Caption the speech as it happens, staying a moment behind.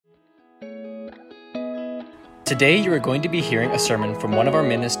Today you are going to be hearing a sermon from one of our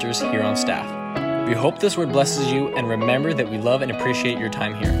ministers here on staff. We hope this word blesses you, and remember that we love and appreciate your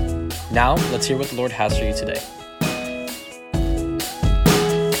time here. Now, let's hear what the Lord has for you today.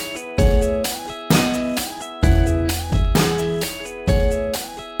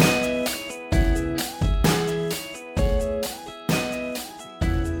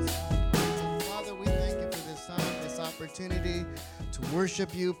 Father, we thank you for this time, this opportunity to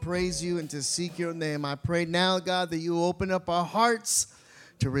worship you, praise you, and to seek your name. I pray now, God, that you open up our hearts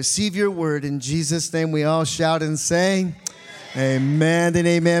to receive your word. In Jesus' name, we all shout and say, amen and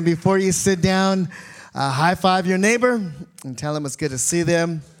amen. Before you sit down, high five your neighbor and tell them it's good to see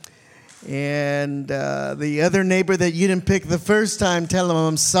them. And the other neighbor that you didn't pick the first time, tell them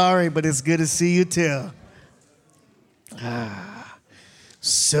I'm sorry, but it's good to see you too.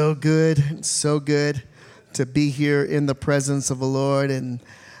 So good to be here in the presence of the Lord. And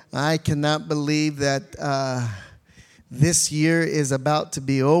I cannot believe that this year is about to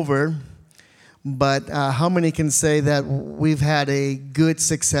be over. But how many can say that we've had a good,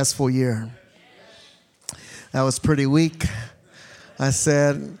 successful year? That was pretty weak. I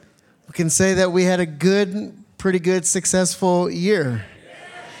said, we can say that we had a pretty good, successful year.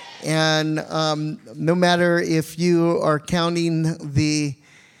 And no matter if you are counting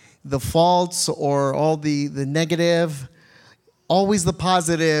the faults or all the negative, always the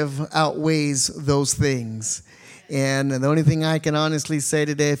positive outweighs those things. And the only thing I can honestly say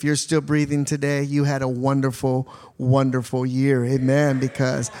today, if you're still breathing today, you had a wonderful, wonderful year. Amen.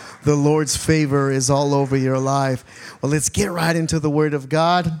 Because the Lord's favor is all over your life. Well, let's get right into the Word of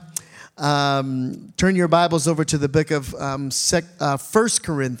God. Turn your Bibles over to the book of 1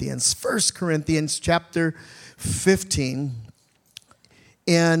 Corinthians chapter 15.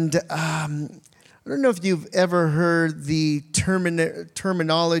 And I don't know if you've ever heard the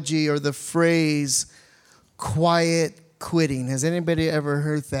terminology or the phrase quiet quitting. Has anybody ever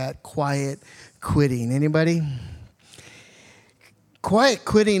heard that? Quiet quitting. Anybody? Quiet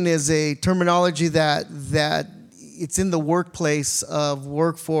quitting is a terminology that it's in the workplace of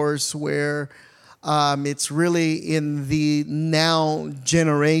workforce where it's really in the now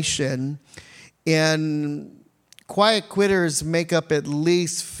generation. And quiet quitters make up at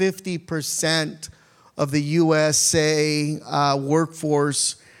least 50% of the USA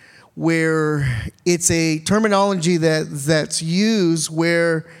workforce, where it's a terminology that's used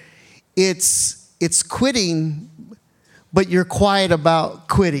where it's quitting, but you're quiet about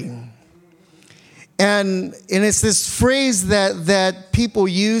quitting. And it's this phrase that people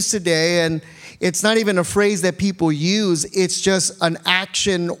use today, and it's not even a phrase that people use. It's just an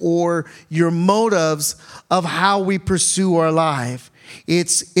action or your motives of how we pursue our life.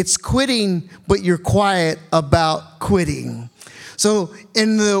 It's quitting, but you're quiet about quitting. So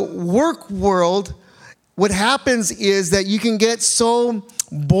in the work world, what happens is that you can get so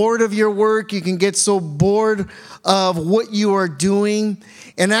bored of your work, you can get so bored of what you are doing.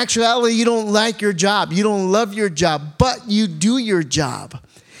 In actuality, you don't like your job, you don't love your job, but you do your job.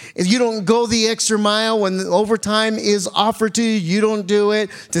 If you don't go the extra mile when the overtime is offered to you, you don't do it.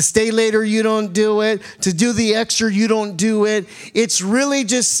 To stay later, you don't do it. To do the extra, you don't do it. It's really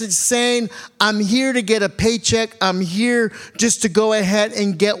just saying, I'm here to get a paycheck. I'm here just to go ahead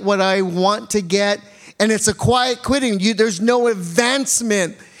and get what I want to get. And it's a quiet quitting. There's no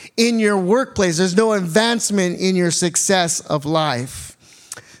advancement in your workplace. There's no advancement in your success of life.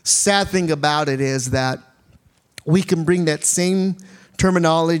 Sad thing about it is that we can bring that same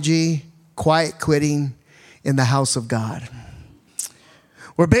terminology, quiet quitting, in the house of God.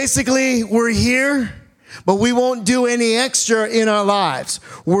 We're here, but we won't do any extra in our lives.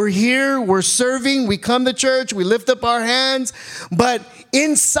 We're here, we're serving, we come to church, we lift up our hands, but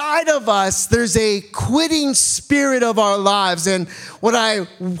inside of us, there's a quitting spirit of our lives. And what I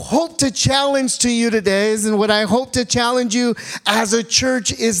hope to challenge to you today and what I hope to challenge you as a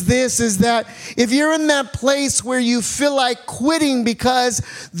church is that if you're in that place where you feel like quitting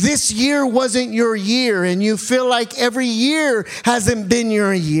because this year wasn't your year and you feel like every year hasn't been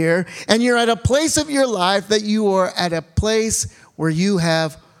your year, and you're at a place of your life that you are at a place where you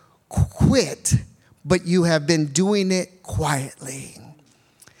have quit, but you have been doing it quietly.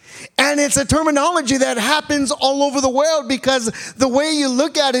 And it's a terminology that happens all over the world, because the way you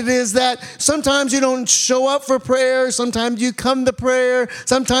look at it is that sometimes you don't show up for prayer, sometimes you come to prayer,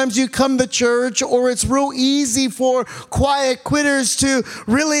 sometimes you come to church, or it's real easy for quiet quitters to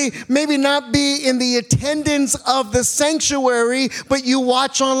really maybe not be in the attendance of the sanctuary, but you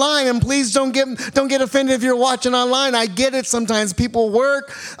watch online. And please don't get offended if you're watching online. I get it. Sometimes people work.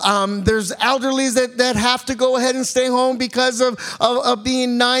 There's elderlies that have to go ahead and stay home because of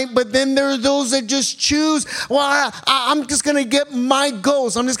being night, but But then there are those that just choose, well, I'm just going to get my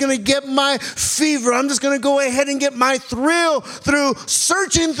goals. I'm just going to get my fever. I'm just going to go ahead and get my thrill through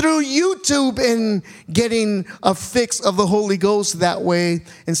searching through YouTube and getting a fix of the Holy Ghost that way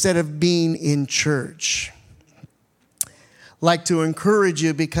instead of being in church. Like to encourage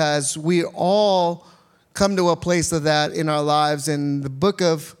you, because we all come to a place of that in our lives. In the book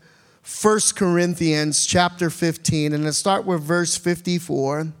of 1 Corinthians chapter 15, and let's start with verse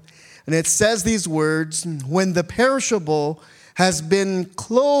 54. And it says these words, when the perishable has been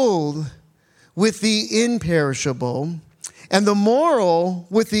clothed with the imperishable, and the moral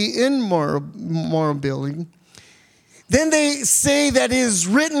with the immortality, then they say that it is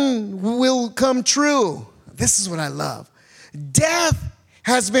written will come true. This is what I love. Death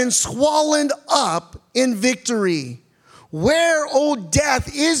has been swallowed up in victory. Where, O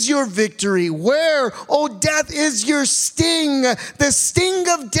death, is your victory? Where, O death, is your sting? The sting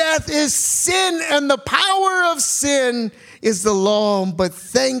of death is sin, and the power of sin is the law. But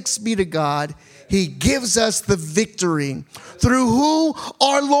thanks be to God, He gives us the victory through who?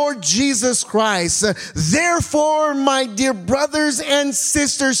 Our Lord Jesus Christ. Therefore, my dear brothers and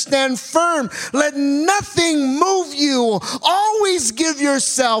sisters, stand firm. Let nothing move you. Always give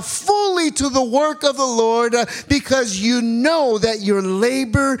yourself fully to the work of the Lord, because you know that your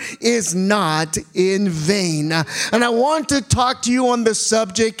labor is not in vain. And I want to talk to you on the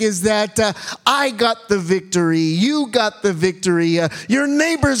subject is that I got the victory. You got the victory. Your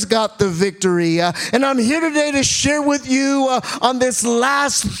neighbors got the victory. And I'm here today to share with you on this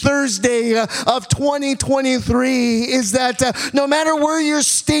last Thursday of 2023 is that no matter where your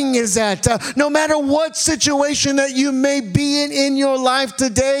sting is at, no matter what situation that you may be in your life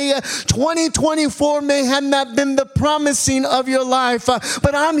today, 2024 may have not been the promising of your life,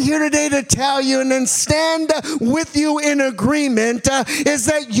 but I'm here today to tell you and then stand with you in agreement is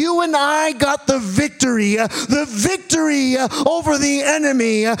that you and I got the victory over the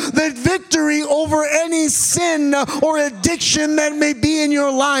enemy, the victory over any sin or addiction that may be in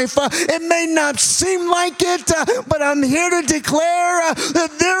your life. It may not seem like it, but I'm here to declare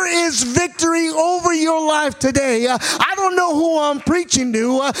that there is victory over your life today. I don't know who I'm preaching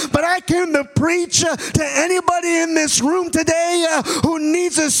to, but I came to preach to anybody in this room today who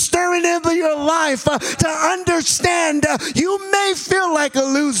needs a stirring into your life to understand you may feel like a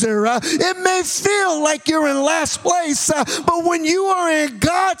loser. It may feel like you're in last place, but when you are in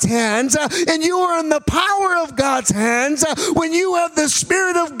God's hands and you are in the power of God's hands, when you have the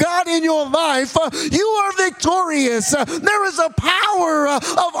Spirit of God in your life, you are victorious. There is a power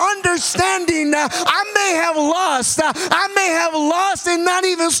of understanding. I may have lost and not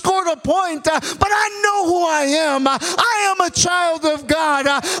even scored a point, but I know who I am. I am a child of God.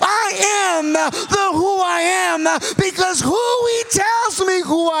 I am the who I am because who He tells me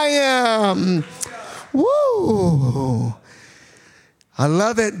who I am. Woo! I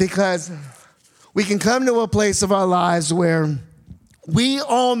love it because we can come to a place of our lives where we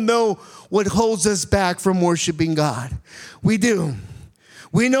all know what holds us back from worshiping God. We do.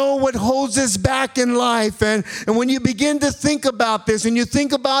 We know what holds us back in life. And when you begin to think about this and you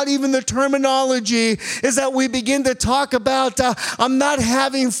think about even the terminology is that we begin to talk about I'm not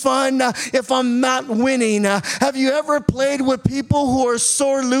having fun if I'm not winning. Have you ever played with people who are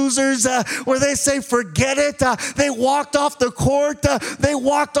sore losers where they say forget it? They walked off the court. They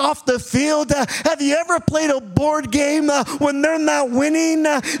walked off the field. Have you ever played a board game when they're not winning?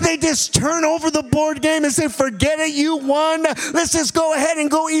 They just turn over the board game and say forget it, you won. Let's just go ahead and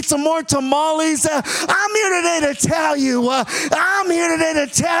go eat some more tamales. I'm here today to tell you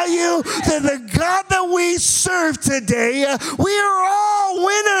that the God that we serve today, we are all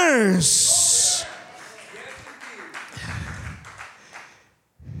winners.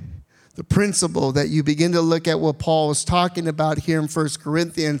 The principle that you begin to look at what Paul is talking about here in 1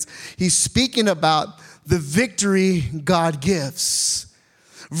 Corinthians, he's speaking about the victory God gives.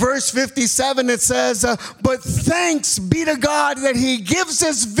 Verse 57, it says, but thanks be to God that He gives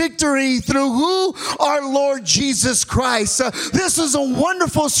us victory through who? Our Lord Jesus Christ. This is a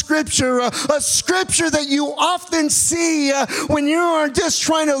wonderful scripture, a scripture that you often see when you are just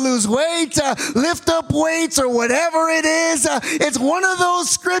trying to lose weight, lift up weights or whatever it is. It's one of those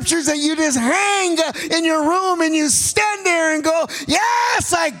scriptures that you just hang in your room and you stand there and go,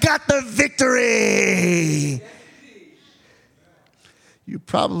 yes, I got the victory. You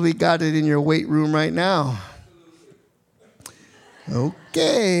probably got it in your weight room right now.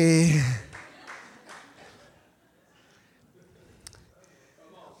 Okay.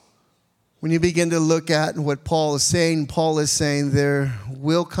 When you begin to look at what Paul is saying there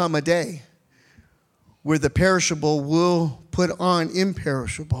will come a day where the perishable will put on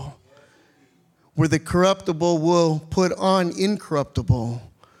imperishable. where the corruptible will put on incorruptible.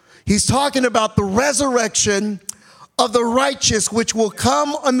 He's talking about the resurrection of the righteous, which will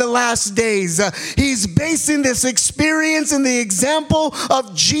come on the last days. He's basing this experience in the example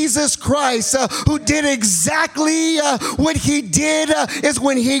of Jesus Christ, who did exactly what he did is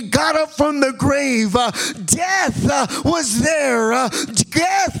when he got up from the grave. Death was there.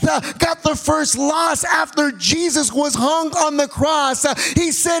 Death got the first loss after Jesus was hung on the cross.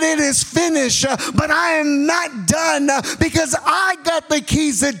 He said, "It is finished," but I am not done, because I got the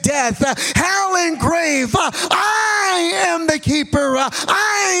keys of death, hell and grave. I am the keeper.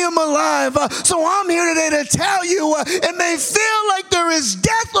 I am alive. So I'm here today to tell you, it may feel like there is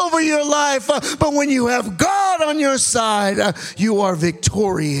death over your life, but when you have God on your side, you are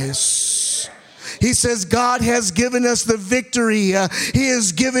victorious. He says God has given us the victory. He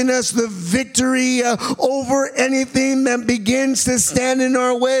has given us the victory over anything that begins to stand in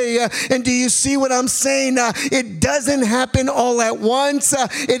our way. And do you see what I'm saying? It doesn't happen all at once.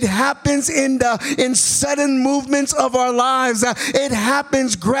 It happens in sudden movements of our lives. It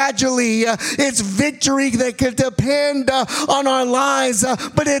happens gradually. It's victory that could depend on our lives,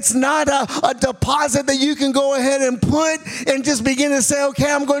 but it's not a deposit that you can go ahead and put and just begin to say,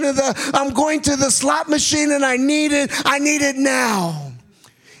 "Okay, I'm going to the slot machine and I need it now."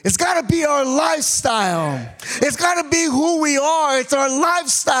 It's got to be our lifestyle. It's got to be who we are. It's our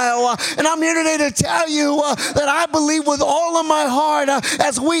lifestyle. And I'm here today to tell you that I believe with all of my heart,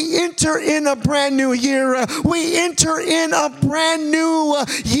 as we enter in a brand new year, we enter in a brand new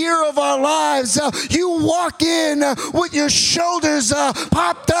year of our lives. You walk in with your shoulders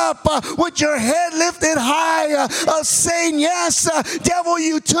popped up, with your head lifted high, saying, "Yes, devil,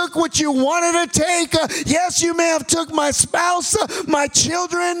 you took what you wanted to take. Yes, you may have took my spouse, my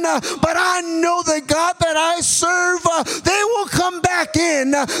children, but I know the God that I serve, they will come back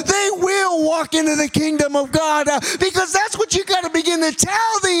in. They will walk into the kingdom of God, because that's what you got to begin to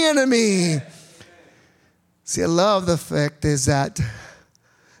tell the enemy." See, I love the fact is that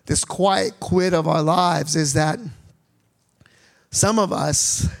this quiet quit of our lives is that some of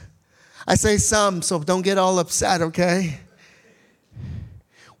us, I say some, so don't get all upset, okay?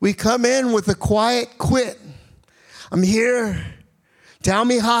 We come in with a quiet quit. I'm here. Tell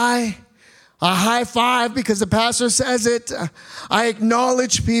me hi. A high five because the pastor says it. I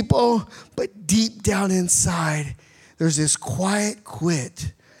acknowledge people. But deep down inside, there's this quiet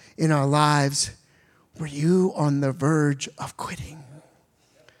quit in our lives where you are on the verge of quitting.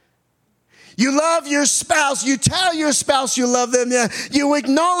 You love your spouse. You tell your spouse you love them. You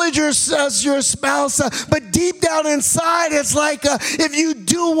acknowledge your spouse. But deep down inside, it's like if you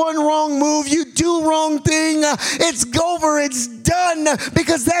do one wrong move, you do wrong thing, it's over. It's done.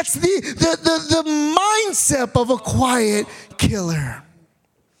 Because that's the mindset of a quiet killer.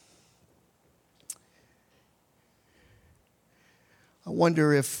 I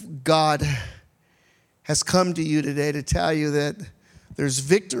wonder if God has come to you today to tell you that there's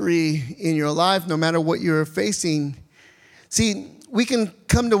victory in your life no matter what you're facing. See, we can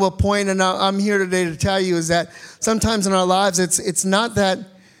come to a point, and I'm here today to tell you, is that sometimes in our lives, it's not that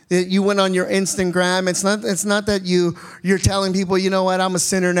you went on your Instagram. It's not that you're telling people, "You know what, I'm a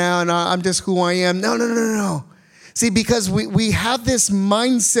sinner now, and I'm just who I am." No. See, because we have this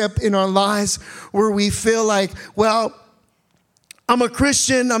mindset in our lives where we feel like, well, I'm a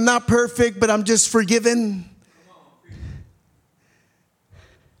Christian, I'm not perfect, but I'm just forgiven.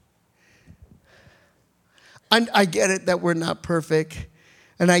 I get it that we're not perfect,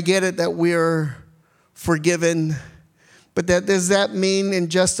 and I get it that we're forgiven, but does that mean and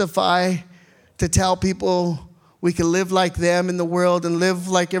justify to tell people we can live like them in the world and live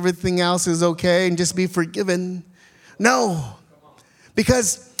like everything else is okay and just be forgiven? No,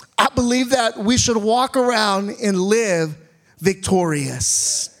 because I believe that we should walk around and live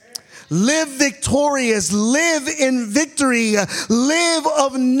victorious. Live victorious, live in victory, live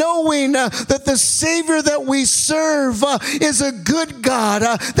of knowing that the Savior that we serve is a good God,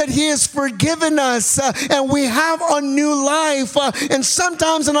 that He has forgiven us, and we have a new life. And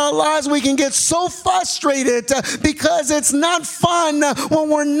sometimes in our lives we can get so frustrated because it's not fun when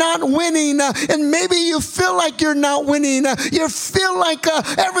we're not winning. And maybe you feel like you're not winning. You feel like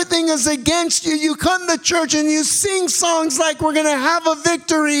everything is against you. You come to church and you sing songs like "We're going to have a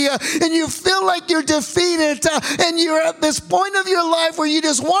victory," and you feel like you're defeated, and you're at this point of your life where you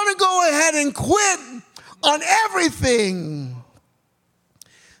just want to go ahead and quit on everything.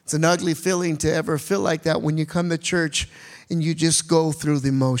 It's an ugly feeling to ever feel like that when you come to church and you just go through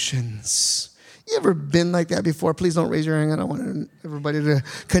the motions. You ever been like that before? Please don't raise your hand. I don't want everybody to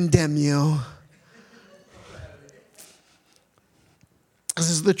condemn you.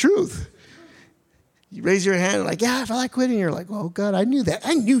 This is the truth. You raise your hand like, yeah, I felt like quitting. You're like, oh, God, I knew that.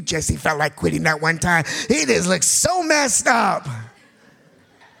 I knew Jesse felt like quitting that one time. He just looks so messed up.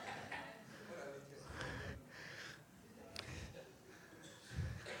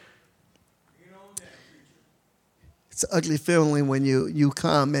 It's an ugly feeling when you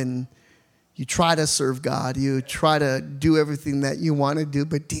come and you try to serve God. You try to do everything that you want to do,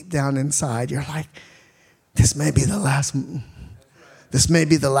 but deep down inside, you're like, this may be the last. This may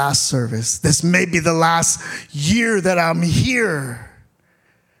be the last service. This may be the last year that I'm here.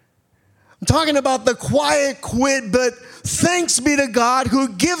 I'm talking about the quiet quit, but thanks be to God who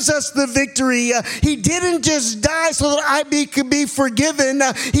gives us the victory. He didn't just die so that I could be forgiven.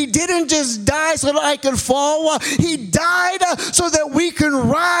 He didn't just die so that I could fall. He died so that we can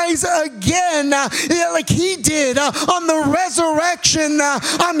rise again like he did on the resurrection.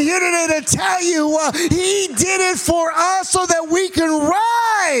 I'm here today to tell you he did it for us so that we can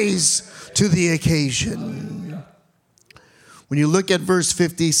rise to the occasion. When you look at verse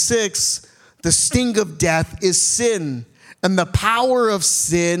 56, the sting of death is sin, and the power of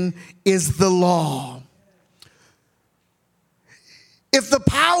sin is the law. If the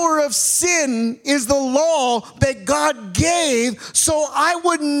power of sin is the law that God gave, so I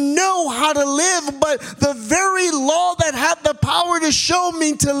would know how to live, but the very law that had the power to show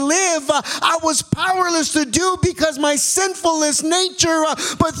me to live, I was powerless to do because my sinfulness nature.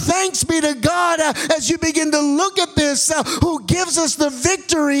 But thanks be to God as you begin to look at this, who gives us the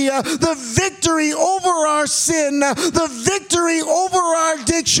victory over our sin, the victory over our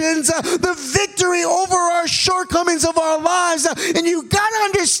addictions, the victory over our shortcomings of our lives. And you got to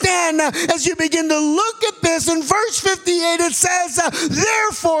understand as you begin to look at this in verse 58, it says,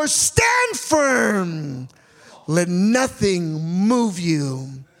 therefore stand firm. Let nothing move you.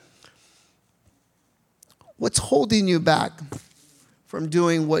 What's holding you back from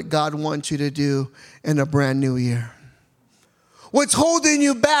doing what God wants you to do in a brand new year? What's holding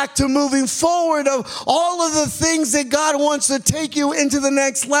you back to moving forward of all of the things that God wants to take you into the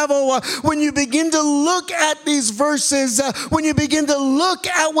next level? When you begin to look at these verses, when you begin to look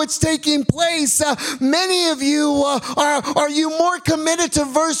at what's taking place, many of you, are you more committed to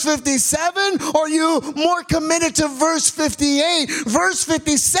verse 57 or are you more committed to verse 58? Verse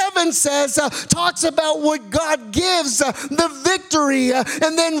 57 says, talks about what God gives, the victory.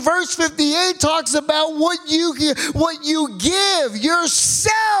 And then verse 58 talks about what you give.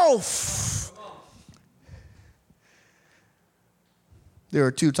 Yourself. There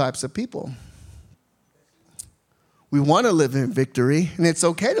are two types of people. We want to live in victory, and it's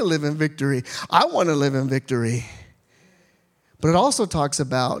okay to live in victory. I want to live in victory. But it also talks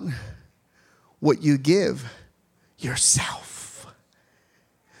about what you give yourself.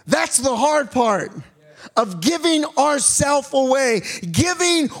 That's the hard part. Of giving ourselves away,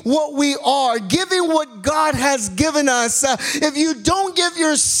 giving what we are, giving what God has given us. If you don't give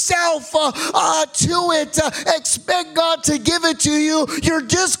yourself to it, expect God to give it to you. You're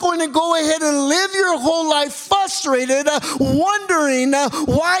just going to go ahead and live your whole life frustrated, wondering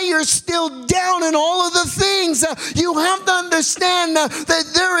why you're still down in all of the things. You have to understand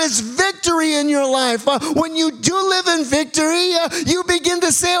that there is victory in your life. When you do live in victory, you begin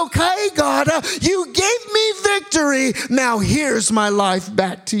to say, okay, God, you gave me victory. Now here's my life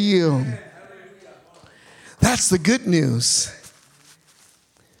back to you. That's the good news.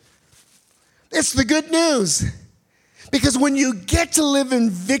 It's the good news. Because when you get to live in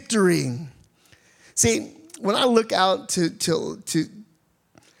victory, see, when I look out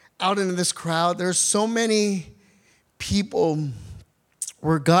out into this crowd, there's so many people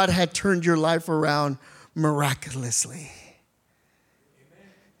where God had turned your life around miraculously.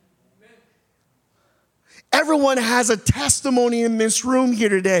 Everyone has a testimony in this room here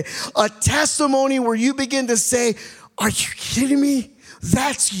today. A testimony where you begin to say, are you kidding me?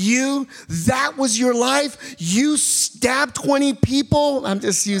 That's you? That was your life? You stabbed 20 people? I'm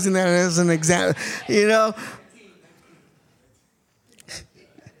just using that as an example, you know.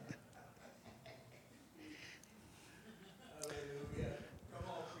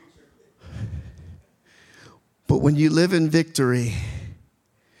 But when you live in victory,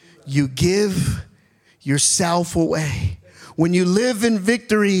 you give yourself away. When you live in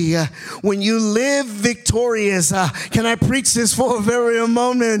victory, when you live victorious, can I preach this for a very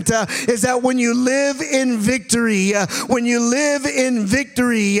moment? Is that when you live in victory,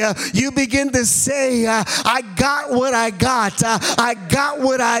 you begin to say, I got what I got. I got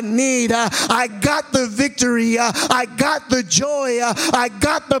what I need. I got the victory. I got the joy. I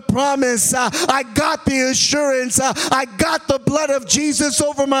got the promise. I got the assurance. I got the blood of Jesus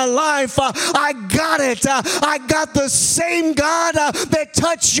over my life. I got it. I got the Savior same God that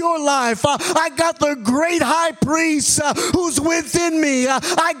touched your life. I got the great high priest who's within me.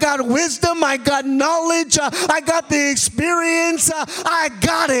 I got wisdom. I got knowledge. I got the experience. I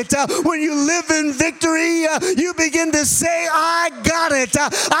got it. When you live in victory, you begin to say, I got it.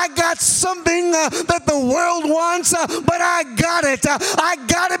 I got something that the world wants, but I got it. I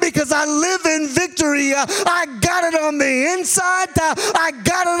got it because I live in victory. I got it on the inside. I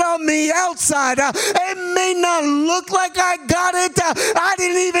got it on the outside. It may not look like I got it. I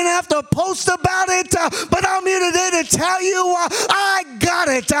didn't even have to post about it, but I'm here today to tell you I got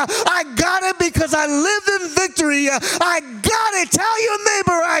it. I got it because I live in victory. I got it. Tell your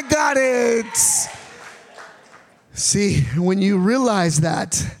neighbor I got it. See, when you realize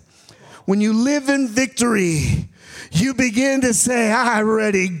that, when you live in victory, you begin to say, I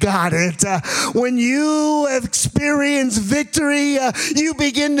already got it. When you experience victory, you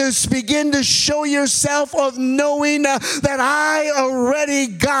begin to show yourself of knowing that I already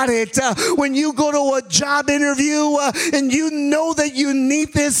got it. When you go to a job interview and you know that you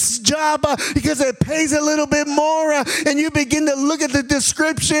need this job because it pays a little bit more, and you begin to look at the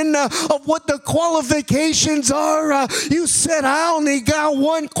description of what the qualifications are, you said, I only got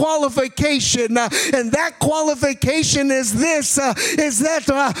one qualification, and that qualification is this, is that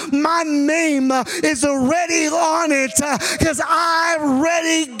my name is already on it because I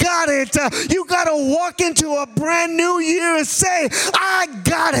already got it. You got to walk into a brand new year and say, I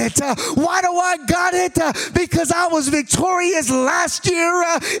got it. Why do I got it? Because I was victorious last year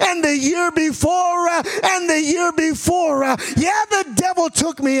and the year before and the year before. Yeah, the devil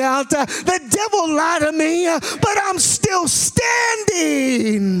took me out. The devil lied to me, but I'm still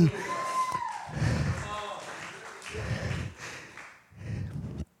standing.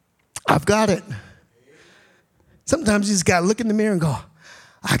 I've got it. Sometimes you just got to look in the mirror and go,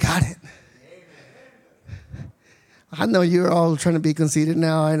 I got it. I know you're all trying to be conceited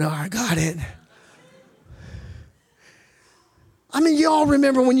now. I know I got it. I mean, you all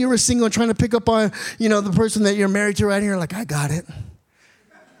remember when you were single trying to pick up on, the person that you're married to right here, like, I got it.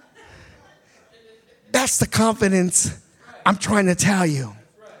 That's the confidence I'm trying to tell you.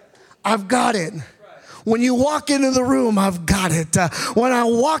 I've got it. When you walk into the room, I've got it. When I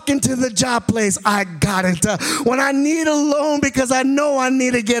walk into the job place, I got it. When I need a loan because I know I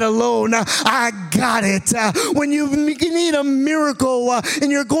need to get a loan, I got it. When you need a miracle and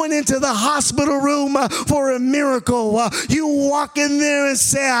you're going into the hospital room for a miracle, you walk in there and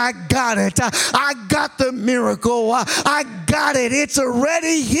say, I got it. I got the miracle. I got it. It's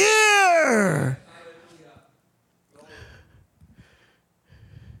already here.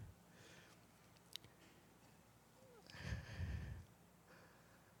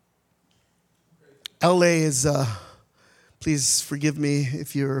 LA is, please forgive me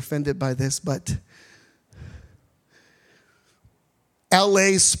if you're offended by this, but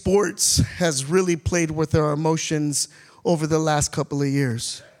LA sports has really played with our emotions over the last couple of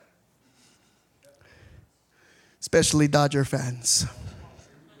years, especially Dodger fans.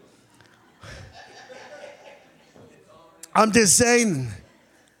 I'm just saying,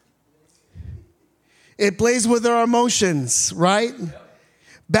 it plays with our emotions, right?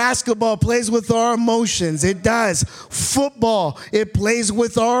 Basketball plays with our emotions. It does. Football, it plays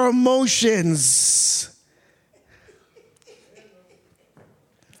with our emotions.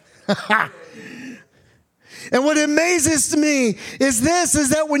 And what amazes me is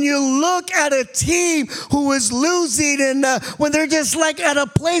that when you look at a team who is losing and when they're just like at a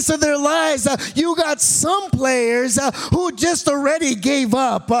place of their lives, you got some players who just already gave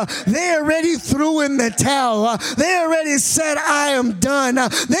up. They already threw in the towel. They already said, I am done.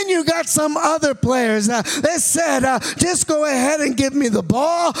 Then you got some other players that said, just go ahead and give me the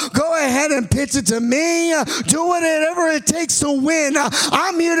ball. Go ahead and pitch it to me. Do whatever it takes to win.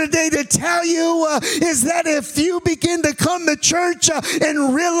 I'm here today to tell you is that if you begin to come to church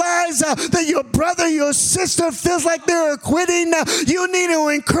and realize that your brother, your sister feels like they're quitting, you need to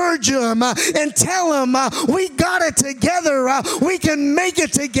encourage them and tell them, we got it together. We can make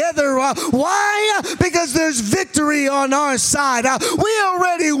it together. Why? Because there's victory on our side. We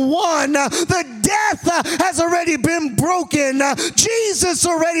already won. The death has already been broken. Jesus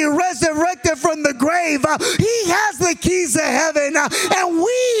already resurrected from the grave. He has the keys to heaven, and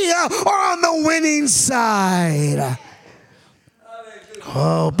we are on the winning side.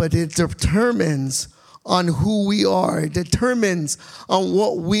 Oh, but it determines on who we are. It determines on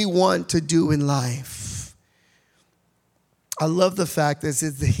what we want to do in life. I love the fact that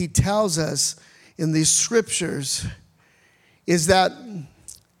he tells us in these scriptures is that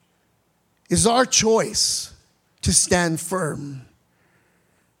it's our choice to stand firm.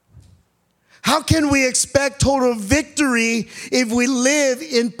 How can we expect total victory if we live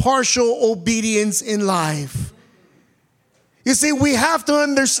in partial obedience in life? You see, we have to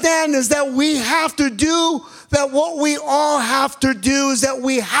understand is that we have to do that. What we all have to do is that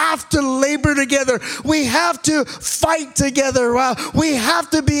we have to labor together. We have to fight together. We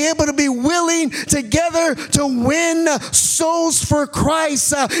have to be able to be willing together to win souls for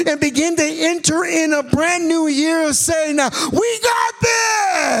Christ and begin to enter in a brand new year of saying, we got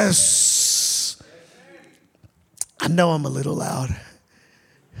this. I know I'm a little loud.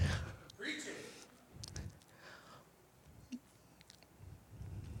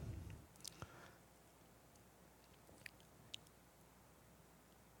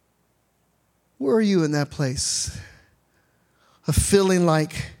 Where are you in that place of feeling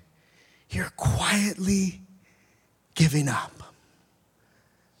like you're quietly giving up?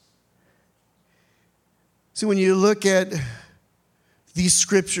 See, when you look at these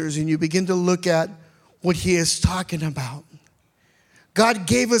scriptures and you begin to look at what he is talking about, God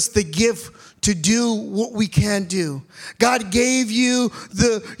gave us the gift to do what we can do. God gave you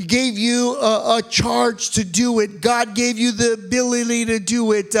a charge to do it. God gave you the ability to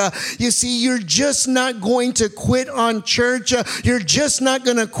do it. You see, you're just not going to quit on church. You're just not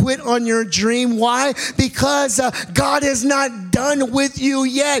going to quit on your dream. Why? Because God is not done with you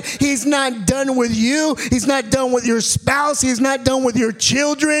yet. He's not done with you. He's not done with your spouse. He's not done with your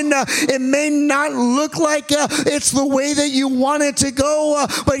children. It may not look like it's the way that you want it to go,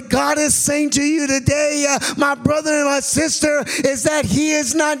 but God is saying to you today, my brother and my sister, is that he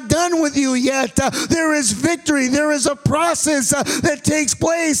is not done with you yet. There is victory. There is a process that takes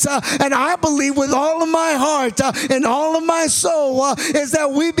place. And I believe with all of my heart and all of my soul is that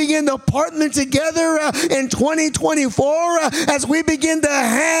we begin to partner together in 2024 as we begin to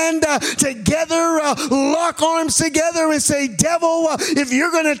hand together, lock arms together and say, devil, if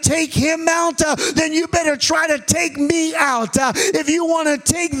you're going to take him out, then you better try to take me out. If you want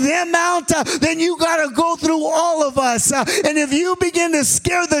to take them out, then you got to go through all of us. And if you begin to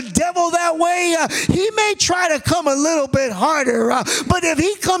scare the devil that way, he may try to come a little bit harder. But if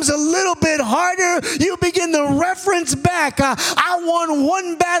he comes a little bit harder, you begin to reference back. I won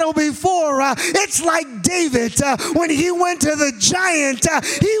one battle before. It's like David when he went to the giant.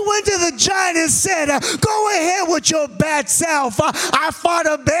 He went to the giant and said, go ahead with your bad self. I fought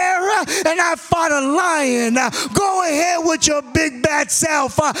a bear and I fought a lion. Go ahead with your big bad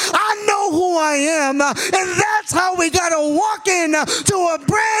self. I know who I am. And that's how we got to walk in to a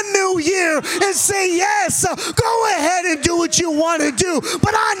brand new year and say, yes, go ahead and do what you want to do.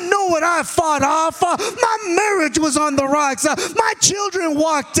 But I know what I fought off. My marriage was on the rocks. My children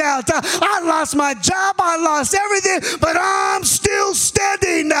walked out. I lost my job. I lost everything. But I'm still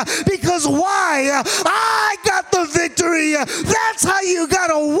standing because why? I got the victory. That's how you got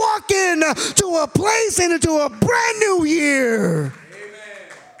to walk in to a place and into a brand new year.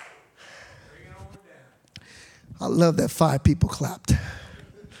 I love that 5 people clapped.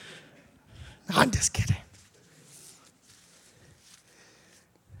 I'm just kidding.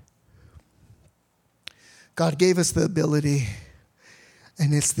 God gave us the ability,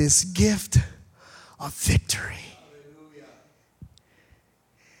 and it's this gift of victory.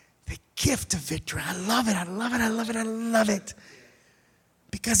 The gift of victory. I love it. I love it. I love it. I love it.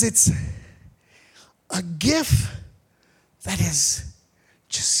 Because it's a gift that is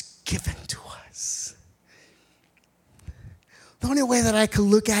just given to us. The only way that I could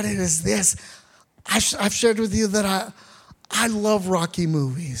look at it is this. I've shared with you that I love Rocky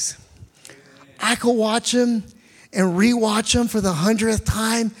movies. I could watch them and rewatch them for the 100th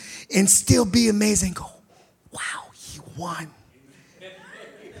time and still be amazed and go, wow, he won.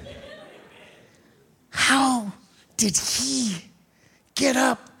 How did he get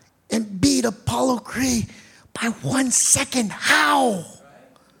up and beat Apollo Creed by 1 second? How?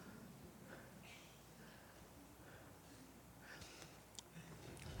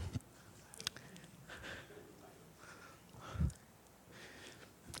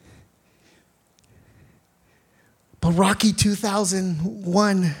 But Rocky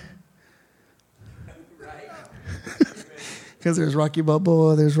 2001, because there's Rocky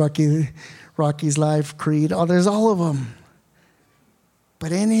Balboa, there's Rocky's Life, Creed, there's all of them.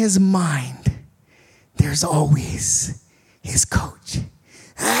 But in his mind, there's always his coach.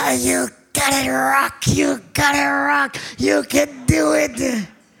 You got it, Rock. You got it, Rock. You can do it.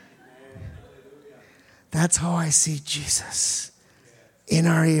 That's how I see Jesus in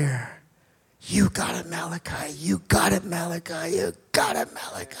our ear. You got it, Malachi. You got it, Malachi. You got it,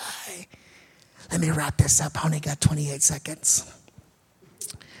 Malachi. Let me wrap this up. I only got 28 seconds.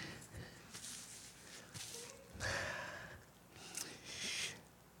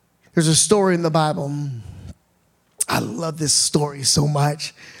 There's a story in the Bible. I love this story so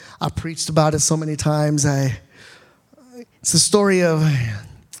much. I preached about it so many times. It's the story of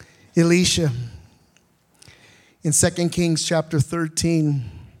Elisha. In 2 Kings chapter 13,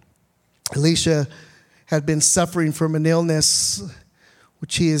 Elisha had been suffering from an illness,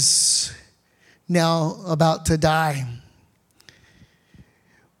 which he is now about to die.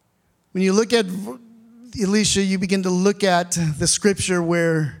 When you look at Elisha, you begin to look at the scripture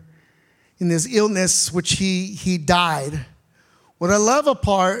where in his illness, which he died. What I love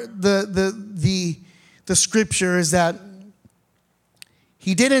apart the scripture is that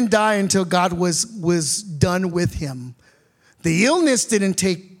he didn't die until God was done with him. The illness didn't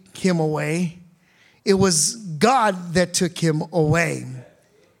take him away. It was God that took him away.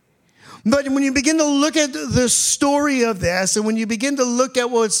 But when you begin to look at the story of this, and when you begin to look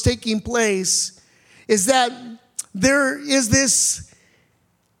at what's taking place, is that there is this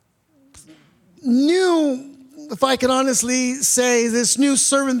new, if I can honestly say, this new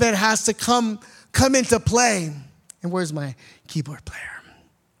servant that has to come into play. And where's my keyboard player?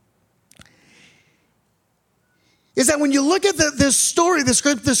 Is that when you look at this story, the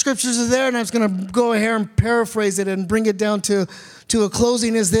scriptures are there, and I was going to go ahead and paraphrase it and bring it down to a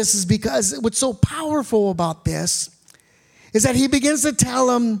closing, is because what's so powerful about this is that he begins to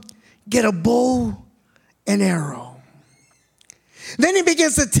tell him, get a bow and arrow. Then he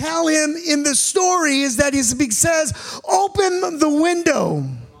begins to tell him in the story is that he says, open the window.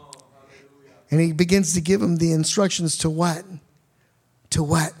 And he begins to give him the instructions to what? To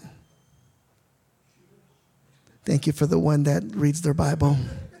what? Thank you for the one that reads their Bible.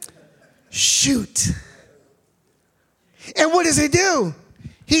 Shoot. And what does he do?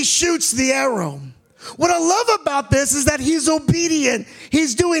 He shoots the arrow. What I love about this is that he's obedient.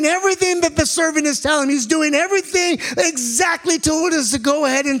 He's doing everything that the servant is telling him. He's doing everything exactly to what is to go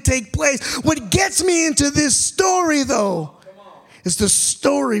ahead and take place. What gets me into this story, though, is the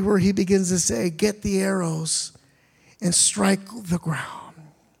story where he begins to say, get the arrows and strike the ground.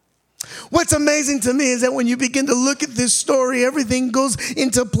 What's amazing to me is that when you begin to look at this story, everything goes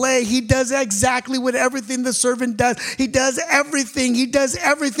into play. He does exactly what everything the servant does. He does everything. He does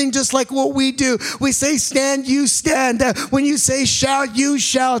everything just like what we do. We say, stand, you stand. When you say shout, you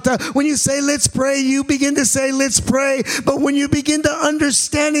shout. When you say, let's pray, you begin to say, let's pray. But when you begin to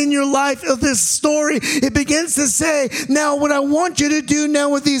understand in your life of this story, it begins to say, now what I want you to do now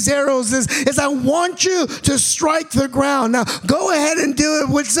with these arrows is I want you to strike the ground. Now go ahead and do it.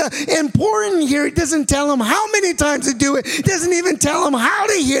 What's important here, it doesn't tell him how many times to do it. It doesn't even tell him how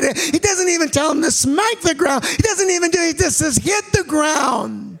to hit it. It doesn't even tell him to smite the ground. It doesn't even do it. It just says hit the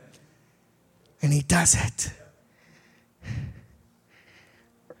ground. And he does it.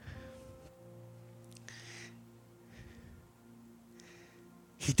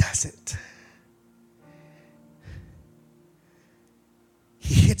 He does it.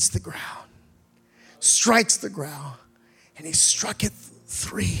 He hits the ground, strikes the ground, and he struck it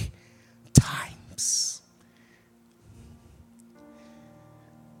 3 times.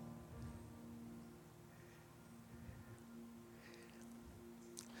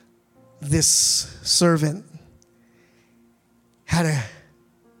 This servant had a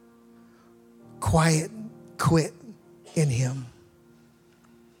quiet quit in him.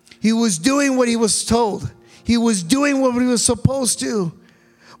 He was doing what he was told. He was doing what he was supposed to.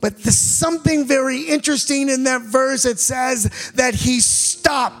 But there's something very interesting in that verse. It says that he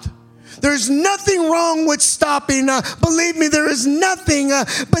stopped. There's nothing wrong with stopping. Believe me, there is nothing.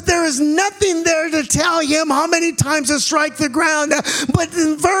 But there is nothing there to tell him how many times to strike the ground. But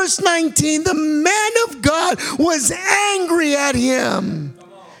in verse 19, the man of God was angry at him.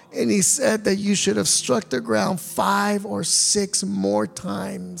 And he said that you should have struck the ground 5 or 6 more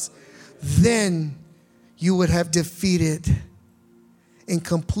times. Then you would have defeated and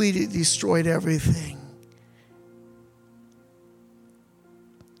completely destroyed everything.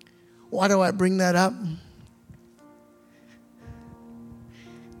 Why do I bring that up?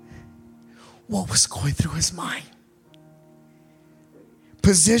 What was going through his mind?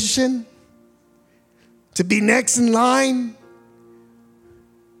 Position? To be next in line?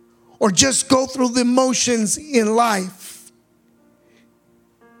 Or just go through the motions in life?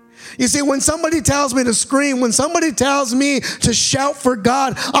 You see, when somebody tells me to scream, when somebody tells me to shout for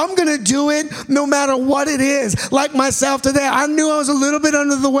God, I'm going to do it no matter what it is. Like myself today, I knew I was a little bit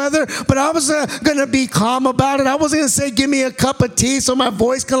under the weather, but I was going to be calm about it. I wasn't going to say, give me a cup of tea so my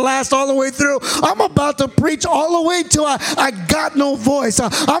voice can last all the way through. I'm about to preach all the way till I got no voice.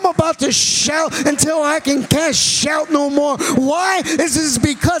 I'm about to shout until I can't shout no more. Why? This is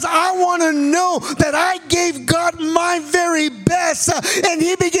because I want to know that I gave God my very best. And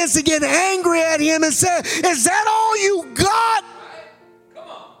he begins to to get angry at him and say, is that all you got? Come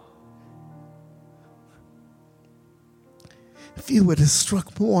on. If you would have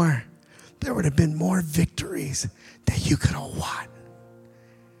struck more, there would have been more victories that you could have won.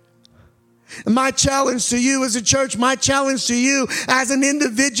 And my challenge to you as a church, my challenge to you as an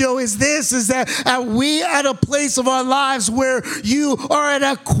individual is this, is that are we at a place of our lives where you are at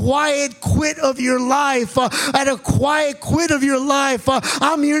a quiet quit of your life, I'm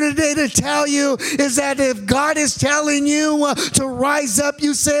here today to tell you is that if God is telling you to rise up,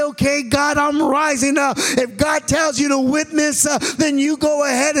 you say, okay, God, I'm rising up. If God tells you to witness, then you go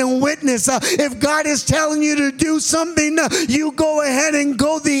ahead and witness. If God is telling you to do something, you go ahead and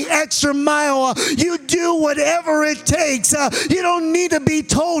go the extra mile. You do whatever it takes. You don't need to be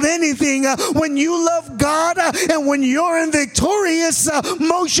told anything. When you love God and when you're in victorious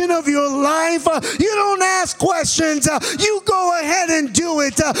motion of your life, you don't ask questions. You go ahead and do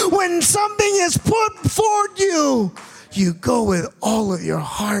it. When something is put forward you, you go with all of your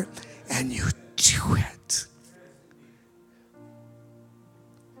heart and you do it.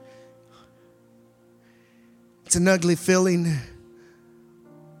 It's an ugly feeling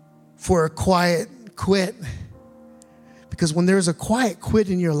for a quiet quit. Because when there's a quiet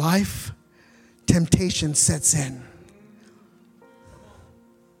quit in your life, temptation sets in.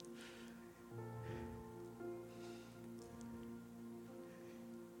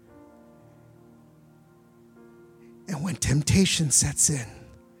 And when temptation sets in,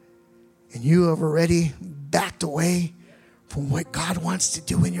 and you have already backed away from what God wants to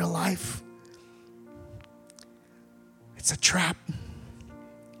do in your life, it's a trap.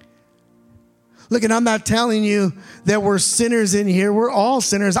 Look, and I'm not telling you that we're sinners in here. We're all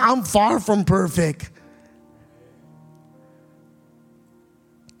sinners. I'm far from perfect.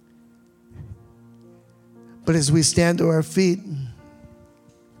 But as we stand to our feet,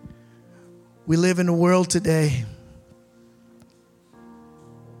 we live in a world today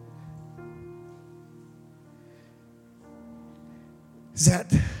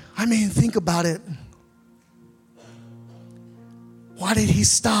think about it. Why did he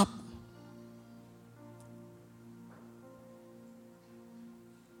stop?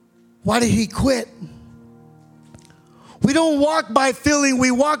 Why did he quit? We don't walk by feeling,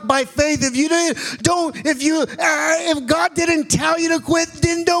 we walk by faith. If God didn't tell you to quit,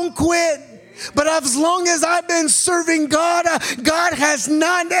 then don't quit. But as long as I've been serving God, God has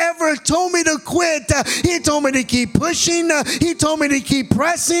not ever told me to quit. He told me to keep pushing. He told me to keep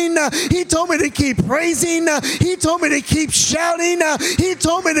pressing. He told me to keep praising. He told me to keep shouting. He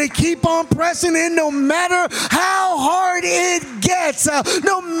told me to keep on pressing in no matter how hard it gets,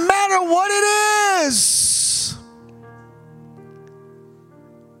 no matter what it is.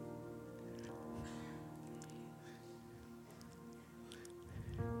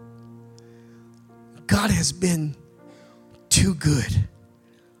 God has been too good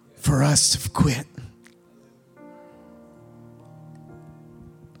for us to quit.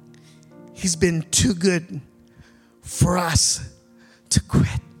 He's been too good for us to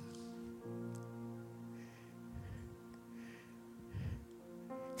quit.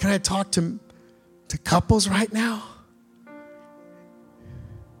 Can I talk to couples right now?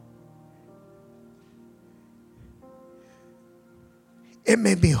 It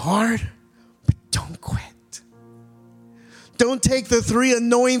may be hard. Don't quit. Don't take the 3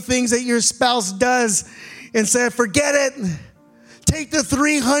 annoying things that your spouse does and say, forget it. Take the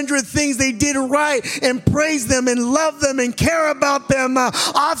 300 things they did right and praise them and love them and care about them.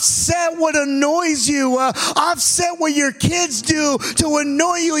 Offset what annoys you. Offset what your kids do to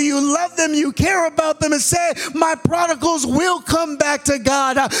annoy you. You love them. You care about them and say, my prodigals will come back to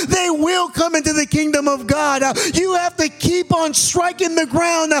God. They will come into the kingdom of God. You have to keep on striking the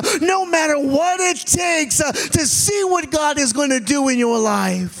ground no matter what it takes to see what God is going to do in your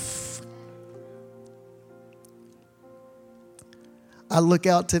life. I look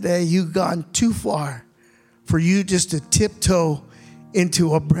out today, you've gone too far for you just to tiptoe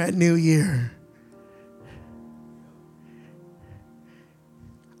into a brand new year.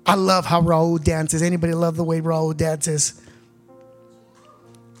 I love how Raul dances. Anybody love the way Raul dances?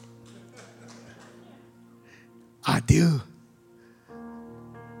 I do.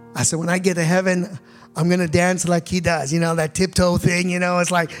 I said, when I get to heaven, I'm going to dance like he does. You know, that tiptoe thing,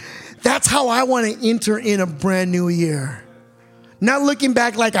 it's like, that's how I want to enter in a brand new year. Not looking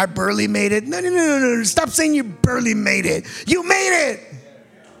back like I barely made it. No. Stop saying you barely made it. You made it.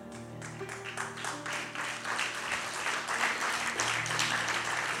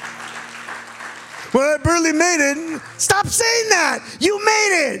 Well, I barely made it. Stop saying that. You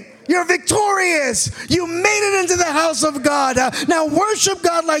made it. You're victorious. You made it into the house of God. Now worship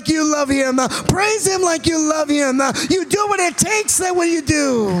God like you love him. Praise him like you love him. You do what it takes, that what you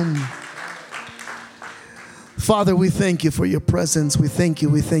do. Father, we thank you for your presence. We thank you,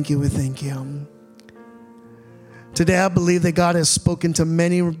 we thank you, we thank you. Today I believe that God has spoken to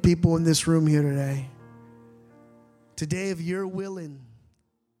many people in this room here today. Today, if you're willing